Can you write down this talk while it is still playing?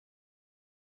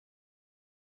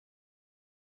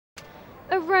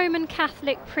A Roman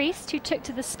Catholic priest who took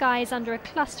to the skies under a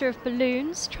cluster of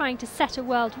balloons trying to set a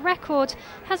world record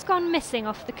has gone missing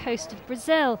off the coast of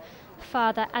Brazil.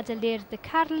 Father Adelir de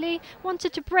Carli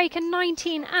wanted to break a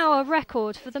 19-hour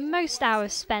record for the most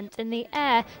hours spent in the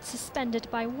air, suspended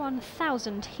by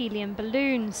 1,000 helium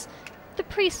balloons. The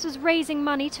priest was raising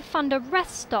money to fund a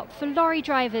rest stop for lorry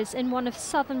drivers in one of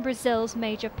southern Brazil's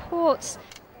major ports.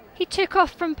 He took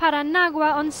off from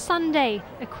Paranagua on Sunday,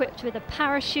 equipped with a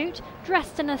parachute,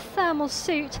 dressed in a thermal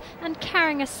suit and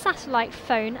carrying a satellite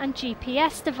phone and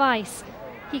GPS device.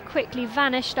 He quickly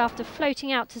vanished after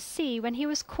floating out to sea when he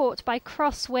was caught by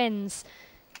crosswinds.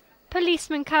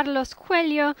 Policeman Carlos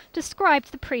Coelho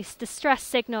described the priest's distress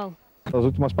signal. His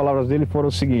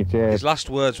last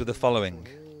words were the following: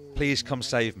 "Please come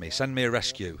save me, send me a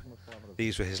rescue."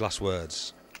 These were his last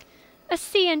words. A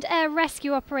sea and air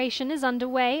rescue operation is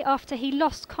underway after he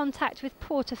lost contact with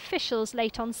port officials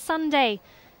late on Sunday.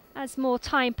 As more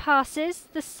time passes,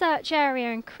 the search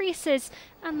area increases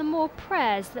and the more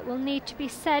prayers that will need to be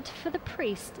said for the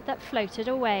priest that floated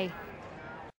away.